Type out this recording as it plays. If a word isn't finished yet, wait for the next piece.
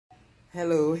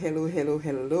Hello, hello, hello,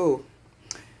 hello.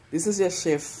 This is your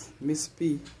chef, Miss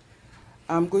P.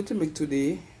 I'm going to make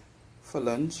today for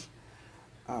lunch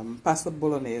pasta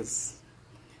bolognese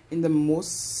in the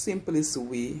most simplest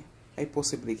way I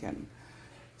possibly can.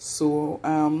 So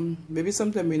maybe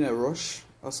sometime in a rush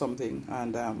or something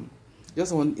and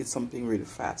just want to eat something really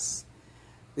fast.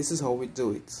 This is how we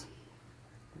do it.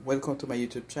 Welcome to my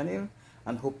YouTube channel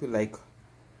and hope you like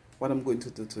what I'm going to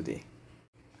do today.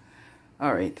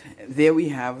 Alright, there we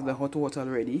have the hot water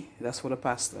already. That's for the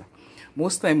pasta.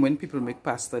 Most time when people make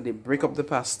pasta, they break up the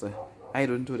pasta. I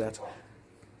don't do that.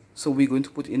 So we're going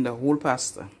to put in the whole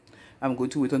pasta. I'm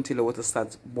going to wait until the water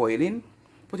starts boiling.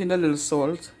 Put in a little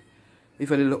salt,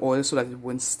 with a little oil so that it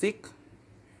won't stick.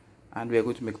 And we're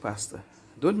going to make pasta.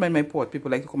 Don't mind my pot. People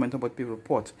like to comment about people's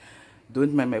pot.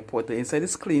 Don't mind my pot. The inside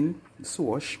is clean. It's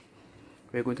washed.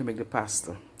 We're going to make the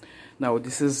pasta. Now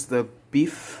this is the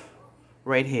beef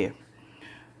right here.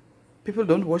 People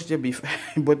don't wash their beef,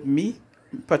 but me,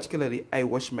 particularly, I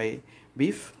wash my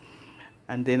beef,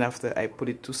 and then after I put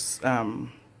it to steam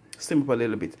up a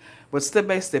little bit. But step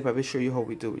by step, I will show you how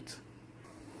we do it.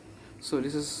 So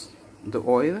this is the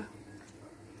oil,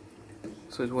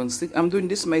 so it won't stick. I'm doing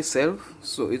this myself,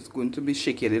 so it's going to be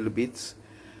shaky a little bit.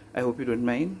 I hope you don't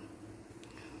mind.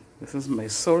 This is my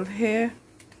salt here.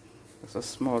 That's a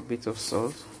small bit of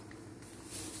salt.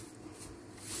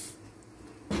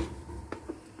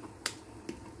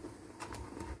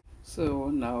 So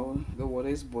now the water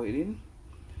is boiling.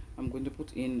 I'm going to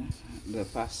put in the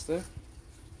pasta.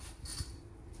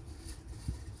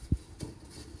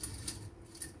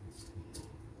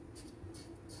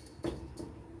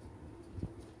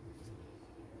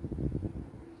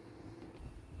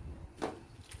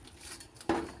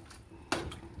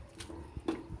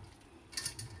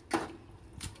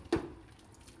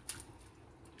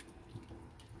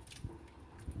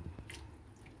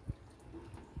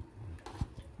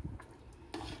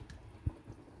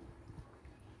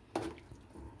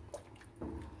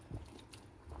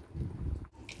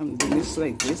 I'm doing this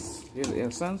like this,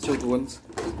 so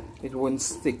it won't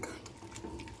stick.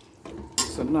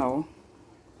 So now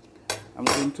I'm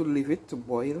going to leave it to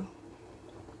boil,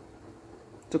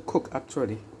 to cook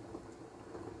actually.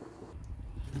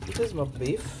 This is my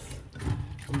beef.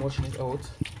 I'm washing it out.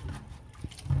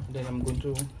 Then I'm going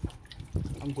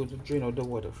to drain out the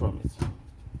water from it.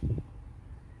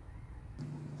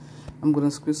 I'm going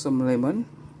to squeeze some lemon.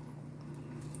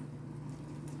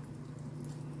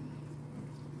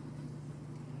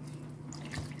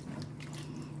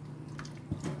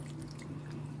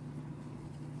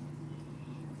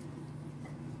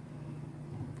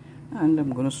 And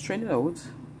I'm going to strain it out.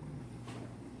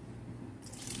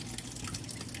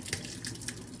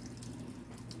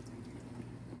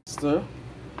 Stir.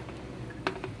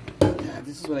 Yeah,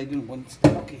 this is what I didn't want.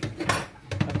 Okay,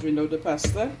 I've drained out the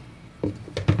pasta.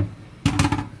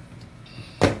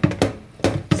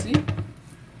 See?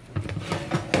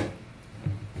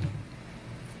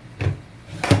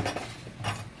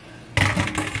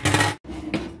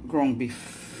 Ground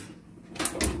beef.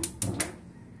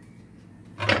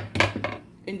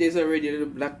 And there's already a little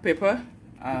black pepper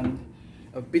and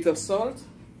a bit of salt,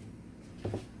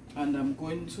 and I'm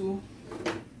going to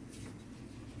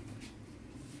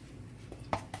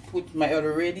put my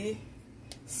already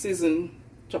seasoned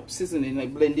chopped seasoning I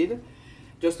blended,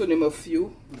 just to name a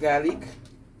few: garlic,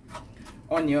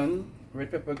 onion,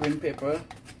 red pepper, green pepper,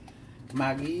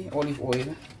 Maggi, olive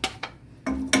oil,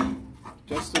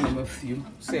 just to name a few,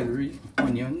 celery,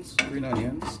 onions, green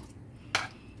onions.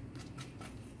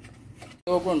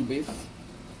 Ground beef,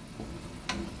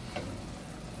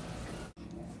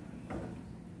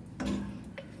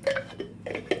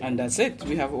 and that's it.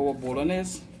 We have our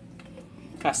bolognese,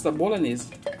 pasta bolognese.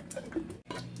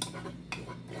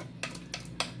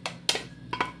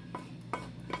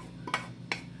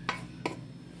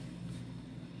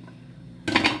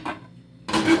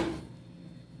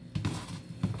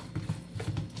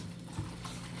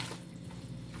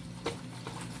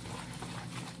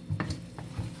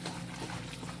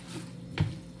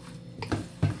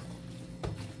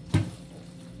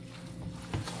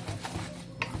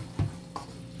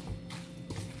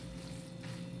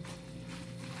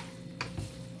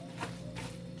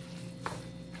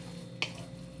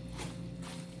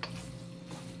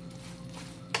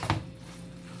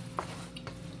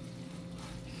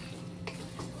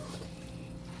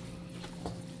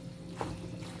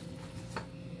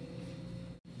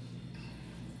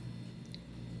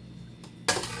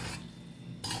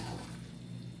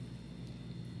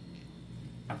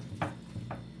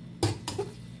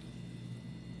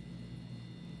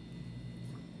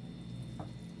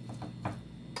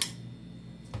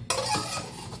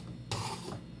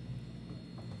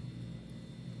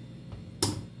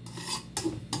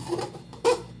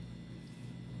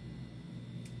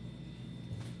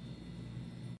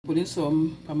 putting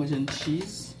some Parmesan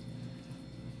cheese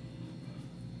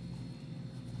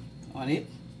on it.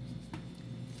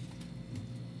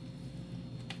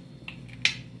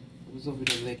 Those of you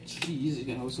that like cheese, you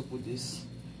can also put this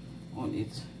on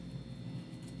it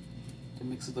to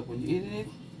mix it up when you eat it.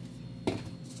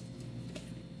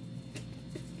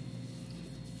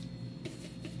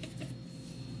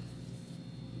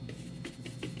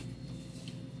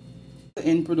 The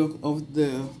end product of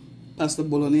the pasta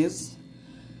bolognese.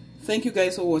 Thank you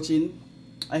guys for watching.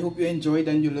 I hope you enjoyed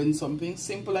and you learned something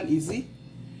simple and easy.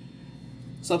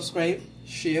 Subscribe,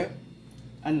 share,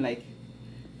 and like.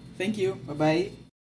 Thank you. Bye bye.